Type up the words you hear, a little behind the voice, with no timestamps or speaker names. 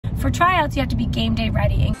for tryouts, you have to be game day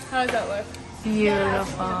ready. How does that look?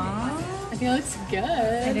 Beautiful. I think it looks good.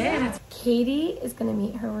 It is. Katie is gonna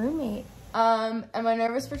meet her roommate. Am I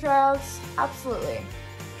nervous for tryouts? Absolutely.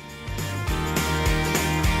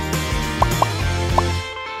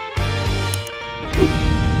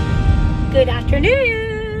 Good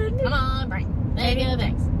afternoon. Come on, Brian. Make it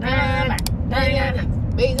things. Make it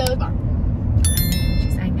things. Be so smart.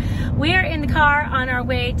 She's saying. We're in the car on our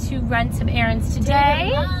way to run some errands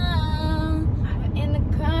today. I'm in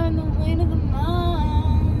the car on the way to the mall.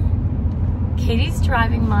 Katie's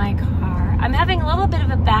driving my car. I'm having a little bit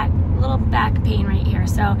of a back pain right here,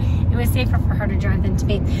 so it was safer for her to drive than to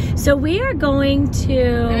me. So we are going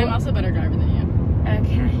to. And I'm also a better driver than you.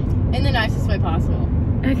 Okay. In the nicest way possible.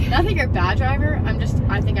 Okay. Not that you're a bad driver.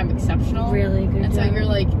 I think I'm exceptional. Really good. And so driver. you're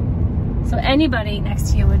like. So anybody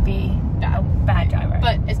next to you would be a bad driver.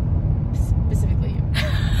 But it's specifically you.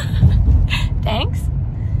 Thanks.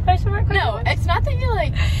 Question mark? No, it's not that you're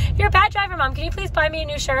like. You're a bad driver, Mom. Can you please buy me a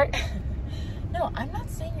new shirt? No, I'm not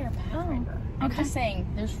saying you're a bad driver. I'm just saying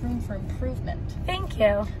there's room for improvement. Thank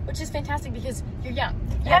you. Which is fantastic because you're young.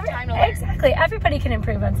 You have time to learn. Exactly. Everybody can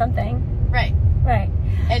improve on something. Right. Right.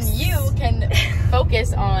 And you can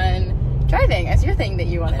focus on driving as your thing that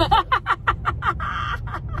you want to do.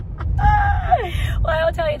 Well, I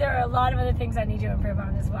will tell you there are a lot of other things I need to improve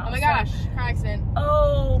on as well. Oh my gosh, car accident.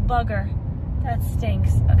 Oh, bugger. That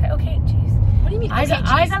stinks. Okay, jeez. What do you mean? Eyes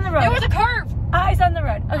on the road. There was a curve. Eyes on the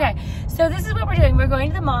road. Okay, so this is what we're doing. We're going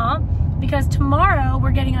to the mall because tomorrow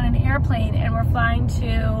we're getting on an airplane and we're flying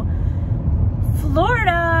to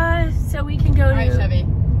Florida so we can go to... All right, Chevy.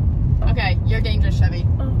 Okay, you're dangerous, Chevy.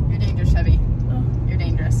 Oh. You're dangerous, Chevy. Oh. You're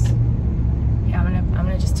dangerous. Yeah, I'm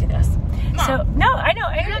gonna just do this. Mom, so no, I know.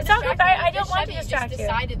 It's all good. I The don't want to Chevy distract just you.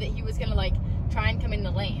 decided that he was gonna like try and come in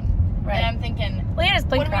the lane. Right. And I'm thinking, well, he just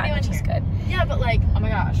blinked what are we around, doing which is here? good. Yeah, but like, oh my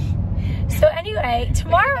gosh. So anyway,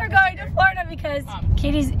 tomorrow we're going to Florida because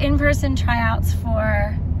Katie's in-person tryouts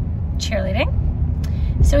for cheerleading.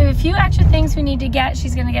 So we have a few extra things we need to get.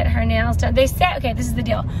 She's gonna get her nails done. They said, okay, this is the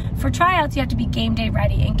deal. For tryouts, you have to be game day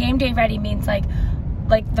ready. And game day ready means like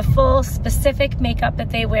the full specific makeup that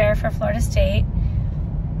they wear for Florida State.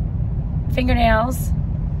 Fingernails,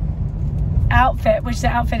 outfit, which the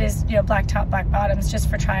outfit is, you know, black top, black bottoms, just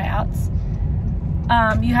for tryouts.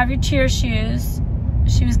 You have your cheer shoes.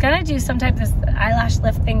 She was gonna do some type of this eyelash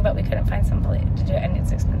lift thing, but we couldn't find somebody to do it, and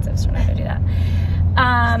it's expensive, so we're not gonna do that.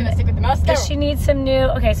 Gonna stick with the mascara. She needs some new.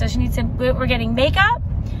 Okay, so she needs some. We're getting makeup.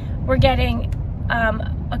 We're getting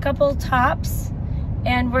a couple tops,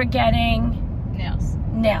 and we're getting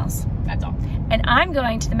nails. That's all. And I'm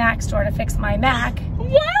going to the Mac store to fix my Mac.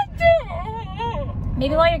 What?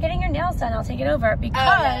 Maybe while you're getting your nails done, I'll take it over because.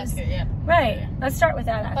 Oh, yeah, that's good, yeah. Right. Yeah. Let's start with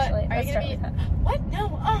that. Actually, But are you gonna be? What? No.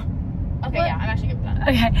 Okay, What? yeah, I'm actually good with that.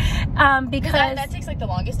 Okay. Because that takes like the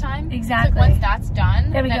longest time. Exactly. Like, once that's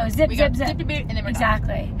done, there we go. Zip, zip, zip. And then we're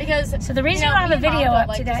exactly. done. Because so the reason we don't have a video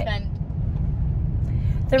up today.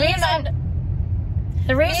 The reason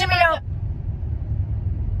we don't.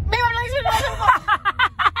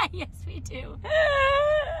 Yes, we do.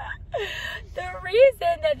 The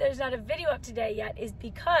reason that there's not a video up today yet is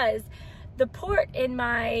because the port in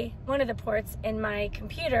one of the ports in my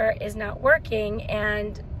computer is not working,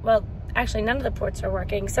 and well, actually none of the ports are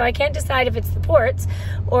working, so I can't decide if it's the ports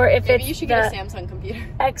or if Maybe it's you should get a Samsung computer.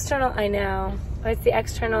 External. I know, it's the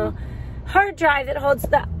external hard drive that holds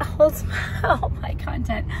all my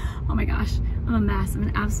content. Oh my gosh, I'm a mess. I'm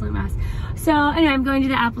an absolute mess. So anyway, I'm going to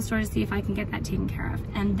the Apple store to see if I can get that taken care of,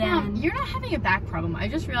 and then Mom, you're not having a back problem. I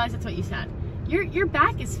just realized that's what you said. Your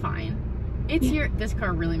back is fine. It's this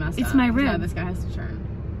car really messed up. It's my rib. Yeah, this guy has to turn.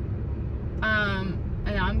 I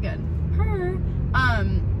know, I'm good.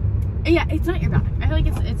 Yeah, it's not your back. I feel like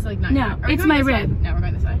it's like not. No, it's my rib. Way? No, we're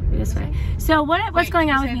going this way. This way. So what's going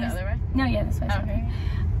on with me? The other way? No, yeah, this way. Okay.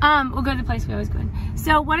 We'll go to the place we always go in.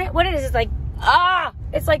 So what it is like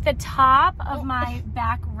it's like the top of my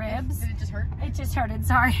back ribs. Did it just hurt? It just hurted.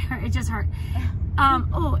 Sorry, it just hurt.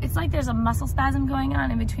 It's like there's a muscle spasm going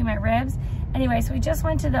on in between my ribs. Anyway, so we just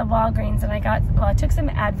went to the Walgreens and I took some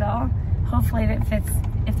Advil. Hopefully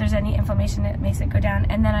if there's any inflammation that makes it go down.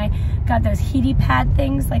 And then I got those heaty pad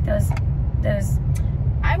things, like those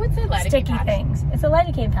I would say lidocaine sticky patch. things. It's a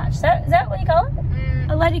lidocaine patch. Is that what you call it?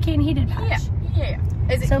 A lidocaine heated patch. Yeah.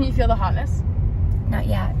 Can you feel the hotness? Not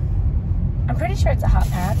yet. I'm pretty sure it's a hot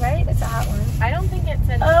pad, right? It's a hot one. I don't think it's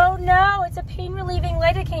an... Oh no, it's a pain relieving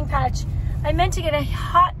lidocaine patch. I meant to get a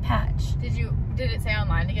hot patch. Did it say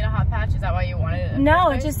online to get a hot patch? Is that why you wanted it? No,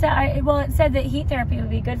 it just said, it said that heat therapy would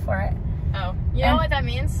be good for it. Oh, you know what that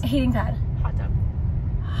means? Heating pad. Hot tub.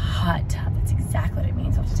 Hot tub, that's exactly what it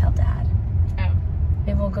means. I'll have to tell Dad. Oh.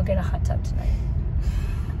 Maybe we'll go get a hot tub tonight.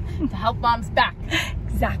 To help mom's back.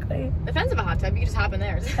 Exactly. Depends on a hot tub. You can just hop in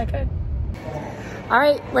there. I could. All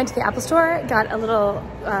right, went to the Apple store, got a little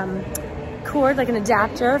cord, like an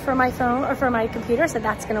adapter for my phone or for my computer, so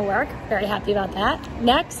that's gonna work. Very happy about that.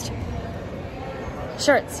 Next,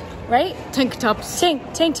 shirts, right? Tank tops. Tank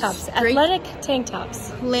tops. Straight. Athletic tank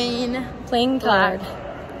tops. Plain colored.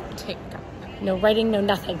 tank top. No writing, no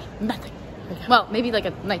nothing. Nothing. Well, maybe like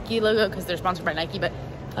a Nike logo because they're sponsored by Nike, but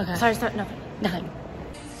Okay. sorry, nothing. Nothing.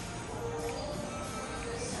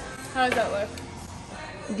 How does that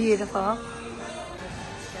look? Beautiful.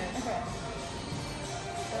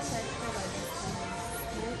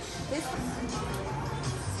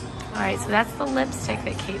 All right, so that's the lipstick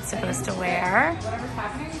that Kate's supposed to wear.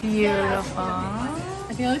 Beautiful. I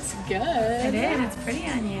think it looks good. It is. It's pretty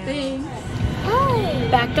on you. Thanks. Hi.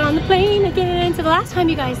 Back on the plane again. So the last time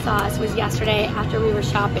you guys saw us was yesterday after we were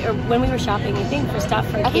shopping, or when we were shopping, I think, for stuff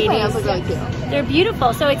for Katie's. I think my nails look really cute. They're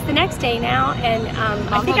beautiful. So it's the next day now, and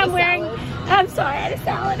I think I'm wearing. Salad. I'm sorry, I had a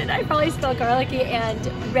salad, and I probably smell garlicky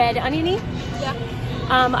and red oniony. Yeah.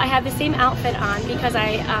 I have the same outfit on because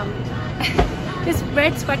I this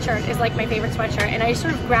red sweatshirt is like my favorite sweatshirt, and I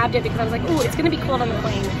sort of grabbed it because I was like, oh, it's gonna be cold on the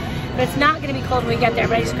plane, but it's not gonna be cold when we get there,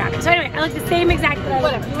 but I just grabbed it. So anyway, I look the same exact,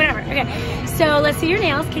 whatever. Okay, so let's see your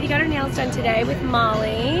nails. Katie got her nails done today with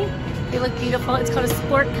Molly. They look beautiful. It's called a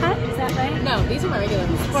sport cut, is that right? No, these are my regular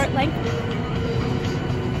ones. Sport length.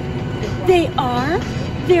 They are.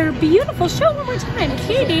 They're beautiful. Show it one more time,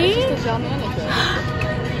 Katie. It's just a gel manicure.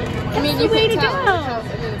 That's I mean, the you way can to tell. go. I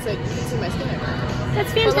mean, it's like, you can see my skin everywhere.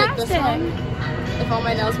 That's But like this fantastic. one, if all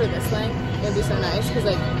my nails were this length, it would be so nice because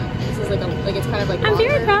like this is like it's kind of like I'm very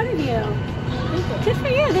longer. proud of you. Good for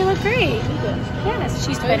you. They look great. Thank you. Yes, she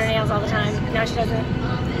used to bite her nails all the time. Now she doesn't.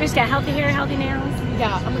 We just got healthy hair, healthy nails.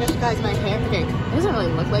 Yeah. Oh my gosh, guys, my hair. Okay, it doesn't really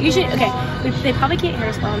look like You should. hair Okay, anymore. they probably can't hear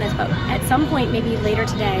us well on this, but at some point, maybe later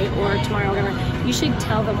today or tomorrow, or whatever, you should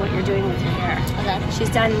tell them what you're doing with your hair. Okay. She's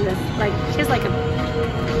done this, like, she has like a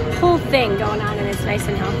whole thing going on, and it's nice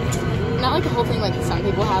and healthy. Not like a whole thing like some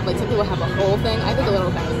people have. Like some people have a whole thing. I think a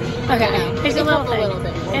little thing. Okay, You know, there's a it's little helpful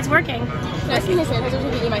thing. thing. It's working. Can I see my sanitizer so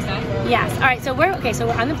we can eat my snack? Yes. All right. So we're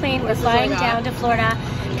on the plane. We're This is what I flying got. down to Florida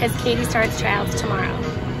because Katie starts tryouts tomorrow.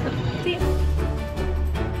 See ya.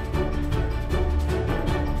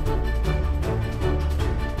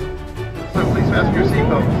 So please fasten your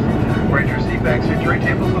seatbelts. Arrange your seat backs and tray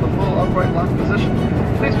tables with a full upright lock position.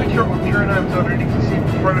 Please make sure all material items underneath the seat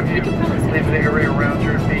in front of you. Leave an area around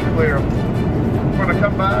your feet clear. We're going to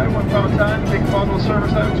come by one upon a time, take bottle of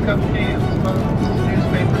service items, cups, cans, mugs,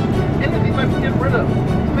 newspapers, anything you might be getting rid of.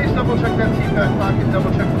 Please double check that seat back pocket,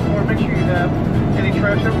 double check the floor, make sure you have any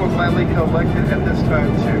trash that will gladly collect it at this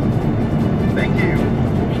time too. Thank you.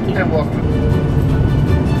 Thank you. And welcome.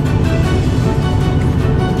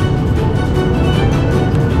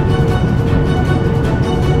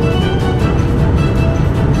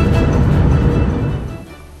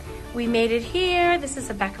 We made it here. This is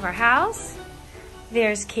the back of our house.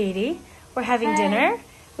 There's Katie. We're having dinner.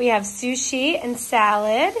 We have sushi and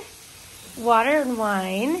salad, water and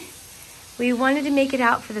wine. We wanted to make it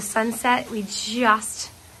out for the sunset. We just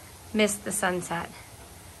missed the sunset.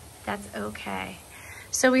 That's okay.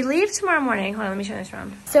 So we leave tomorrow morning. Hold on, let me show this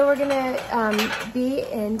around. So we're gonna be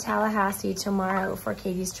in Tallahassee tomorrow for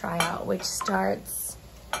Katie's tryout, which starts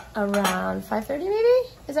around 5:30 maybe?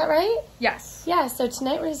 Is that right? Yes. Yeah, so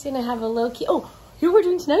tonight we're just gonna have a low key. Oh, you know what we're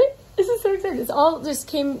doing tonight? This is so exciting. This all just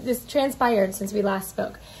this transpired since we last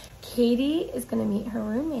spoke. Katie is gonna meet her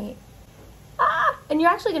roommate. And you're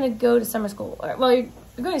actually gonna go to summer school. Well, you're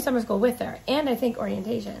going to summer school with her, and I think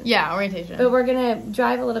orientation. Yeah, orientation. But we're gonna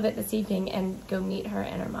drive a little bit this evening and go meet her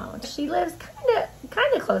and her mom. She lives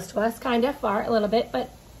kind of close to us, kind of far, a little bit, but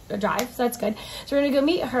a drive, so that's good. So we're gonna go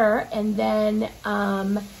meet her, and then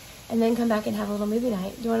come back and have a little movie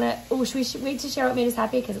night. Do you wanna? Oh, should we wait to share what made us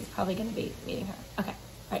happy? Because it's probably gonna be meeting her. Okay,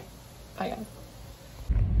 all right, bye guys.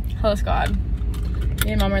 Hello, squad.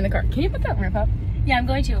 Me and mom are in the car. Can you put that ramp up? Yeah, I'm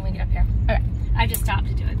going to when we get up here. Okay. I just stopped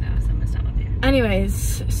to do it though, so I'm gonna stop up here.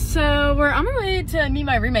 Anyways, so we're on our way to meet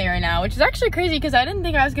my roommate right now, which is actually crazy because I didn't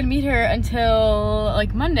think I was gonna meet her until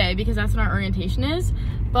like Monday because that's when our orientation is.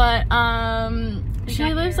 But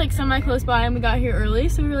she lives like semi close by and we got here early,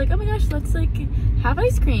 so we were like, oh my gosh, let's like have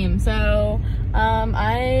ice cream. So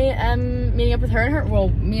I am meeting up with her and her, well,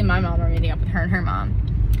 me and my mom are meeting up with her and her mom.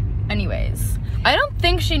 Anyways, I don't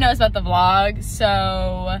think she knows about the vlog,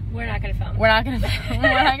 so We're not gonna film. we're not gonna be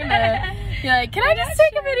like, can I just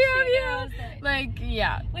take a video of you? Like,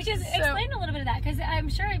 yeah. Which is, So- explain a little bit of that, because I'm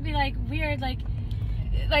sure it'd be like weird, like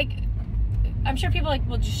I'm sure people like,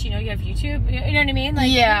 well, just, you know, you have YouTube. You know what I mean?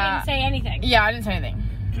 Like, yeah. You didn't say anything. Yeah, I didn't say anything.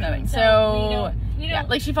 Nothing. So yeah,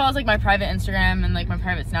 like she follows like my private Instagram and like my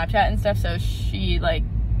private Snapchat and stuff, so she like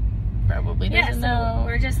probably doesn't know.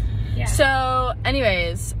 We're just, So,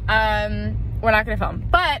 anyways, we're not gonna film,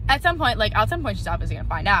 but at some point she's obviously gonna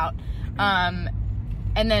find out, and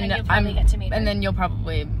then you'll probably get to meet her. And then you'll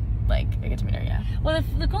probably like get to meet her. Yeah. Well,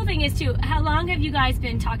 the cool thing is too, how long have you guys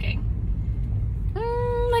been talking?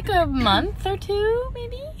 Like a month or two,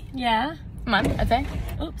 maybe. Yeah. A month, I'd say.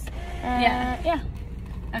 Oops. Yeah.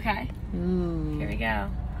 Okay. Ooh. Here we go.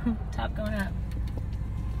 Top going up.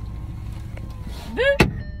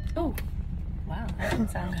 Boop. Oh. Wow, that didn't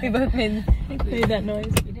sound good. We both made that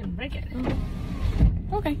noise. We didn't break it.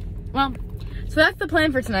 Okay. Well, so that's the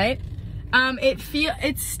plan for tonight.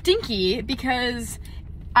 It's stinky because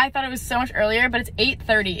I thought it was so much earlier, but it's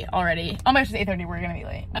 8:30 already. Oh my gosh, it's 8:30. We're gonna be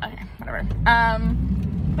late. Okay, whatever.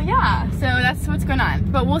 But yeah, so that's what's going on.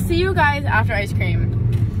 But we'll see you guys after ice cream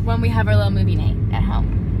when we have our little movie night at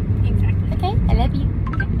home. Exactly. Okay, I love you.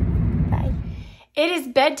 Bye. It is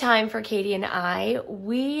bedtime for Katie and I.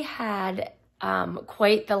 We had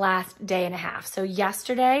quite the last day and a half. So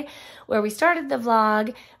yesterday, where we started the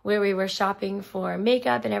vlog, where we were shopping for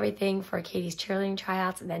makeup and everything for Katie's cheerleading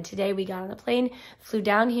tryouts, and then today we got on the plane, flew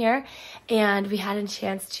down here, and we had a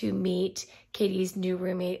chance to meet Katie's new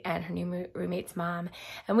roommate and her new roommate's mom,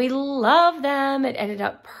 and we love them. It ended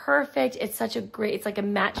up perfect. It's like a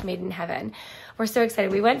match made in heaven. We're so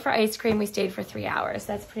excited. We went for ice cream. We stayed for 3 hours.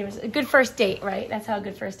 That's pretty much a good first date, right? That's how a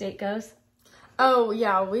good first date goes. Oh,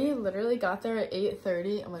 yeah, we literally got there at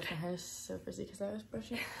 8:30. Oh my gosh, my hair is so frizzy because I was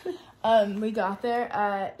brushing. We got there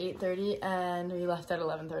at 8:30 and we left at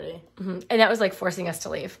 11:30. And that was like forcing us to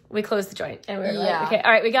leave. We closed the joint and we were like, okay,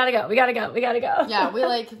 all right, we gotta go. Yeah, we're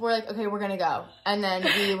like, okay, we're gonna go. And then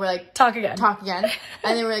we were like, talk again.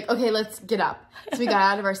 And then we're like, okay, let's get up. So we got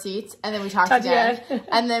out of our seats and then we talked again.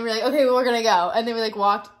 And then we're like, okay, well, we're gonna go. And then we like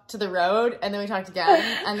walked to the road and then we talked again.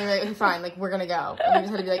 And then we're like, okay, fine, like we're gonna go. And we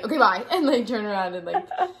just had to be like, okay, bye. And like turn around and like.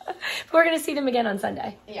 We're gonna see them again on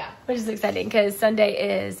Sunday. Yeah. Which is exciting because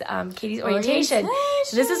Sunday is Katie's orientation.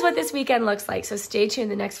 So this is what this weekend looks like. So stay tuned.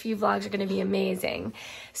 The next few vlogs are gonna be amazing.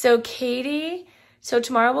 So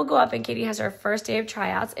tomorrow we'll go up and Katie has her first day of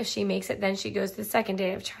tryouts. If she makes it, then she goes to the second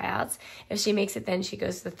day of tryouts. If she makes it, then she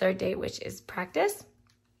goes to the third day, which is practice.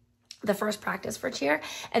 The first practice for cheer.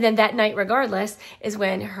 And then that night, regardless, is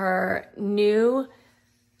when her new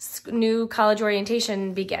college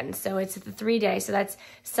orientation begins. So it's the 3-day. So that's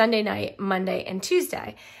Sunday night, Monday, and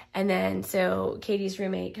Tuesday. And then, so Katie's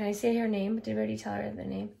roommate, can I say her name? Did we already tell her the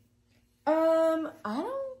name? I don't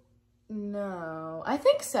know. I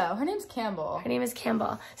think so. Her name's Campbell. Her name is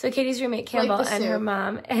Campbell. So Katie's roommate, Campbell, and her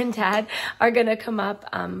mom and dad are going to come up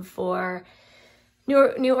for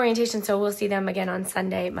new orientation. So we'll see them again on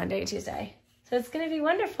Sunday, Monday, Tuesday. So it's going to be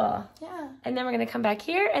wonderful. Yeah. And then we're going to come back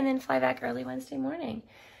here and then fly back early Wednesday morning.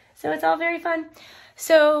 So it's all very fun.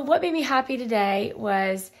 So what made me happy today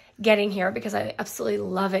was getting here because I absolutely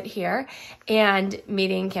love it here and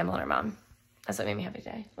meeting Campbell and her mom. That's what made me happy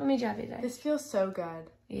today. What made you happy today? This feels so good.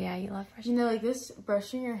 Yeah, you love brushing. You know, like this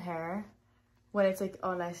brushing your hair when it's like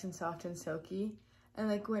all nice and soft and silky. And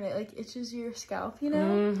like when it like itches your scalp, you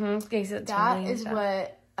know? That is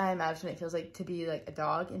what I imagine it feels like to be like a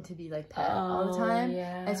dog and to be like pet all the time.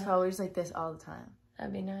 Yeah. It's probably just like this all the time.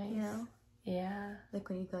 That'd be nice. You know? Yeah. Like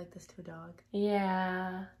when you go like this to a dog.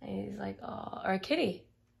 Yeah. And he's like, oh, or a kitty.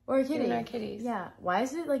 Or a kitty. Even our kitties. Yeah. Why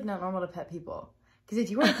is it like not normal to pet people? Because if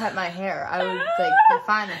you were to pet my hair, I would like be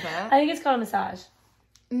fine with it. I think it's called a massage.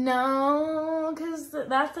 No, because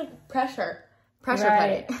that's like pressure. Pressure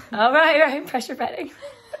right. petting. All right. Pressure petting.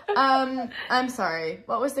 I'm sorry.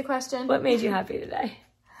 What was the question? What made you happy today?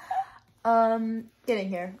 Getting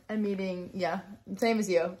here and meeting, same as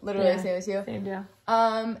you. Literally same as you. Same deal.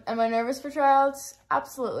 Am I nervous for tryouts?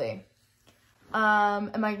 Absolutely.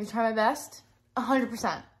 Am I gonna try my best?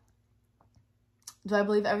 100%. Do I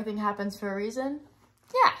believe everything happens for a reason?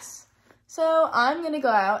 Yes. So I'm gonna go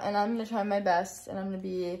out and I'm gonna try my best and I'm gonna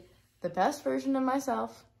be the best version of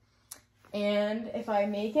myself. And if I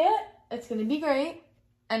make it, it's gonna be great.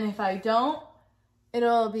 And if I don't,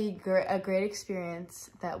 it'll be a great experience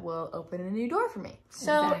that will open a new door for me.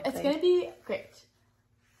 So It's gonna be great.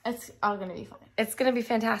 It's all gonna be fun. It's gonna be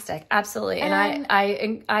fantastic, absolutely. And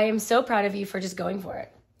I am so proud of you for just going for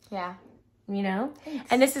it. Yeah. You know?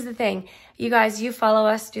 Thanks. And this is the thing. You guys, you follow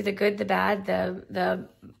us through the good, the bad,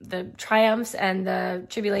 the triumphs and the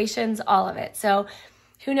tribulations, all of it. So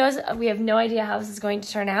who knows? We have no idea how this is going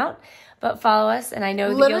to turn out. but follow us, and I know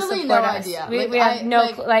that Literally you'll support no us. idea. We have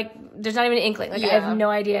there's not even an inkling. Like, I have no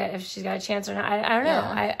idea if she's got a chance or not. I don't know.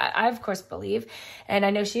 I of course believe, and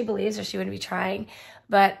I know she believes, or she wouldn't be trying.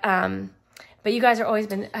 But you guys have always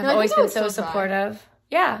been so supportive. Try.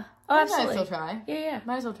 Yeah. Oh, absolutely. Might as well try. Yeah.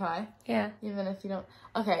 Might as well try. Yeah. Even if you don't.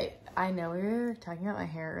 Okay, I know we were talking about my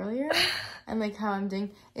hair earlier, and like how I'm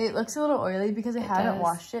doing. It looks a little oily because I haven't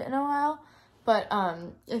washed it in a while. But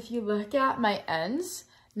if you look at my ends,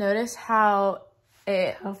 notice how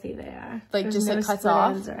healthy they are. Like, there's just no cuts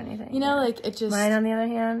off or anything. You know, like it just. Mine, on the other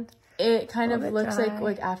hand, it kind of looks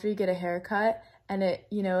like after you get a haircut, and it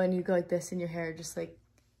and you go like this, and your hair just like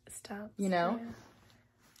stops. You know.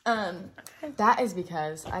 Yeah. That is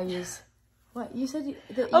because I use. What you said?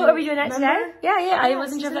 Are we doing that today? Yeah. I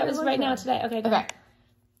wasn't sure if that was right now today. Okay. Okay.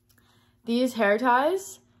 These hair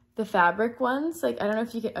ties, the fabric ones, like I don't know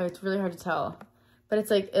if you can. Oh, it's really hard to tell, but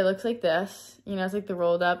it's like it looks like this. You know, it's like the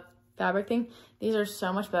rolled up fabric thing. These are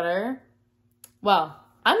so much better. Well,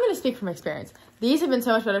 I'm gonna speak from experience. These have been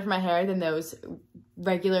so much better for my hair than those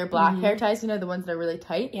regular black hair ties. You know, the ones that are really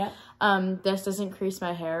tight. Yeah. This doesn't crease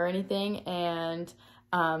my hair or anything, and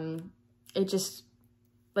it just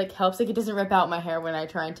like helps. Like, it doesn't rip out my hair when I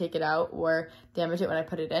try and take it out or damage it when I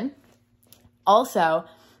put it in. Also,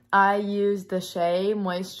 I use the Shea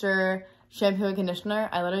Moisture shampoo and conditioner.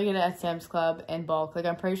 I literally get it at Sam's Club in bulk. Like,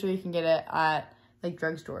 I'm pretty sure you can get it at like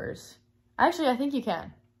drugstores. Actually, I think you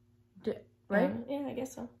can. Right? Yeah, I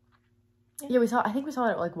guess so. Yeah, I think we saw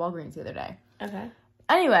it at like Walgreens the other day. Okay.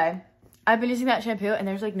 Anyway, I've been using that shampoo, and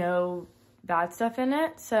there's like no bad stuff in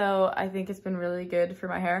it, so I think it's been really good for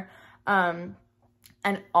my hair.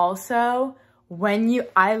 And also,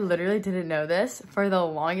 I literally didn't know this for the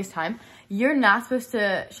longest time, you're not supposed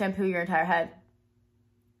to shampoo your entire head.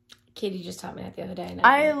 Katie just taught me that the other day. And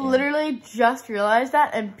I literally just realized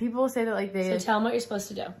that, and people say that like So tell them what you're supposed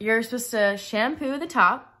to do. You're supposed to shampoo the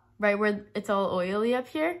top, right where it's all oily up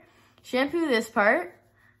here. Shampoo this part,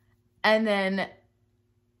 and then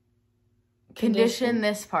condition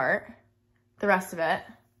this part, the rest of it.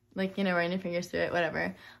 Like, run your fingers through it,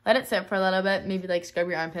 whatever. Let it sit for a little bit. Maybe, like, scrub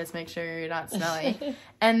your armpits, make sure you're not smelly.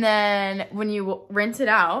 And then when you rinse it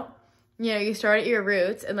out, you start at your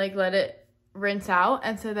roots and, like, let it rinse out.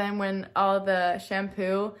 And so then when all the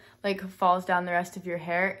shampoo, like, falls down the rest of your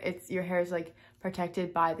hair, your hair is, like,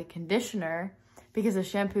 protected by the conditioner because the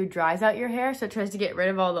shampoo dries out your hair. So it tries to get rid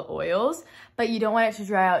of all the oils. But you don't want it to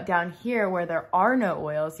dry out down here where there are no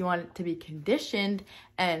oils. You want it to be conditioned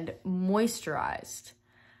and moisturized.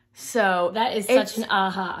 So that is such an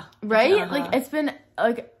aha. Right? Like, it's been,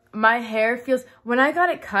 like, my hair feels, when I got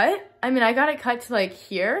it cut, I got it cut to, like,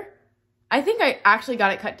 here. I think I actually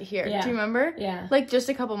got it cut to here. Yeah. Do you remember? Yeah. Like, just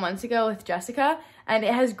a couple months ago with Jessica. And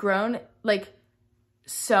it has grown, like,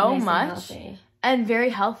 so nice much. And very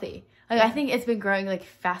healthy. Like, I think it's been growing, like,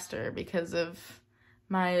 faster because of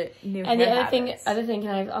my new hair habits. Other thing, can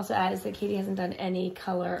I also add, is that Katie hasn't done any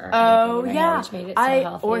color or anything in her hair, which made it so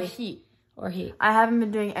healthy. Or heat. I haven't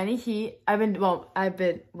been doing any heat. I've been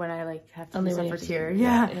when I like have to do stuff for tear.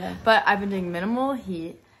 Yeah. But I've been doing minimal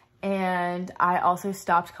heat, and I also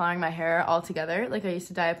stopped coloring my hair altogether. Like, I used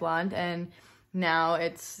to dye it blonde, and now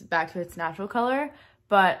it's back to its natural color.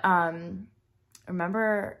 But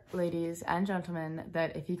remember, ladies and gentlemen,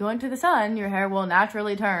 that if you go into the sun, your hair will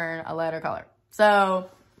naturally turn a lighter color. So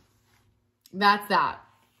that's that.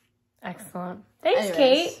 Excellent. Thanks,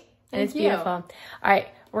 Kate. And it's beautiful. All right.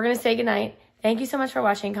 We're going to say goodnight. Thank you so much for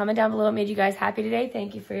watching. Comment down below what made you guys happy today.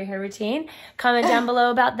 Thank you for your hair routine. Comment down below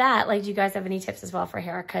about that. Like, do you guys have any tips as well for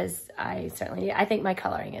hair? Because I think my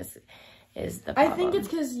coloring is the problem. I think it's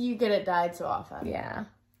because you get it dyed so often. Yeah.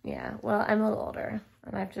 Well, I'm a little older,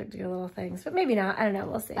 and I have to do little things. But maybe not. I don't know.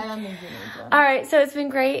 We'll see. I don't think you need to. All right. So it's been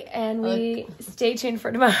great, and we stay tuned for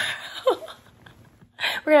tomorrow.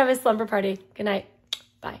 We're going to have a slumber party. Good night.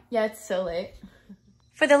 Bye. Yeah, it's so late.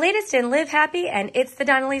 For the latest in Live Happy and It's the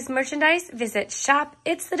Donnellys merchandise, visit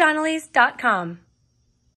shopitsthedonnellys.com.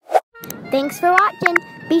 Thanks for watching.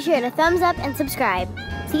 Be sure to thumbs up and subscribe.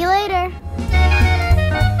 See you later.